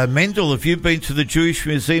 Mendel, have you been to the Jewish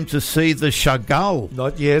Museum to see the Chagall?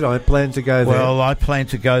 Not yet. I plan to go there. Well, I plan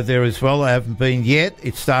to go there as well. I haven't been yet.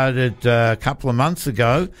 It started a couple of months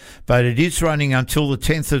ago, but it is running until the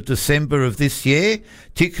 10th of December of this year.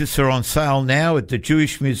 Tickets are on sale now at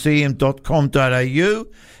thejewishmuseum.com.au.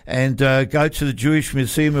 And go to the Jewish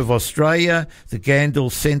Museum of Australia, the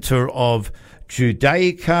Gandel Centre of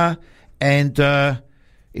Judaica, and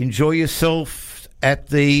enjoy yourself at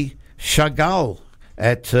the Chagall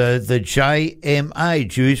at the JMA,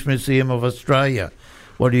 Jewish Museum of Australia.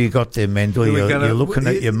 What do you got there, Mendel? You're looking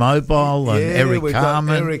at your mobile and Eric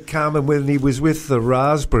Carmen. Got Eric Carmen when he was with the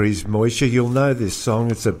Raspberries, Moisha. You'll know this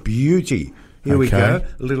song. It's a beauty. Here we go.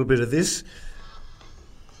 A little bit of this.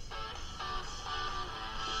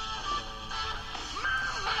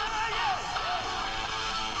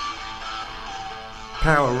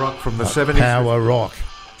 Power rock from the 70s. Power rock.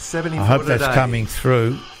 74 I hope today. that's coming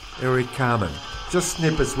through. Eric Carmen. Just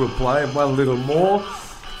snippets we'll play and one little more.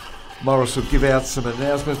 Morris will give out some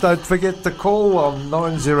announcements. Don't forget to call on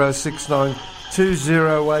 9069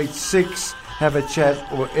 2086. Have a chat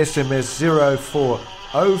or SMS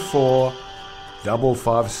 04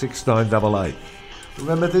 556988.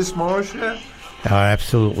 Remember this, Morris? Yeah? I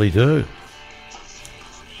absolutely do.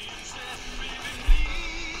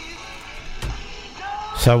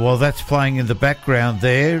 So while that's playing in the background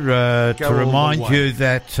there, to remind you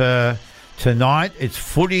that tonight it's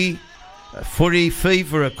footy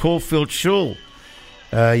fever at Caulfield Shul.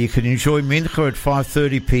 You can enjoy Mincha at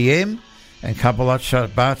 5:30 p.m. and Kabbalat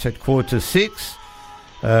Shabbat at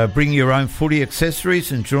 5:45. Bring your own footy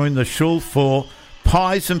accessories and join the shul for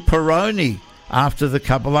pies and Peroni after the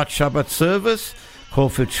Kabbalat Shabbat service.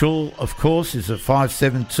 Caulfield Shul, of course, is at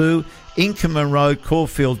 572 Inkerman Road,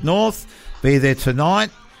 Caulfield North. Be there tonight,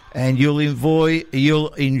 and you'll enjoy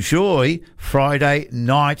Friday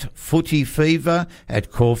night footy fever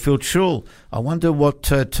at Caulfield Shul. I wonder what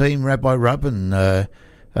team Rabbi Rubin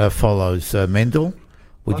follows, Mendel.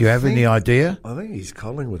 Would you have any idea? I think he's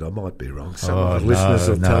Collingwood. I might be wrong. Some of the listeners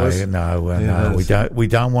will tell us. No. We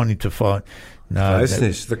don't want him to fight. No,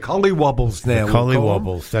 the Collywobbles now. The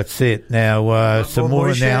Collywobbles. That's it. Now, some more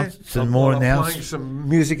announcements. Playing some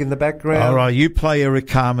music in the background. All right, you play Eric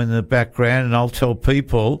Carmen in the background, and I'll tell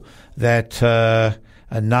people that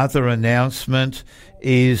another announcement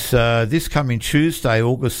is this coming Tuesday,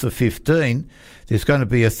 August the 15th. There's going to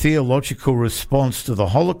be a theological response to the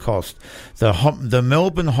Holocaust. The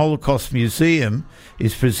Melbourne Holocaust Museum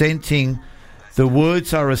is presenting The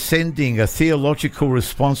Words Are Ascending, a theological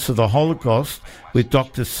response to the Holocaust with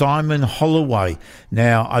Dr. Simon Holloway.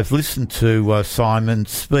 Now, I've listened to Simon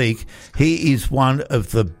speak. He is one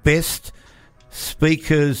of the best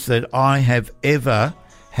speakers that I have ever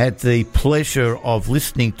had the pleasure of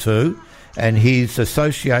listening to, and he's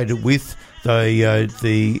associated with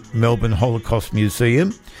the Melbourne Holocaust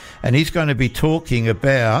Museum, and he's going to be talking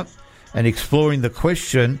about and exploring the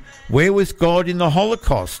question, where was God in the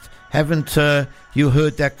Holocaust? Haven't you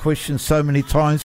heard that question so many times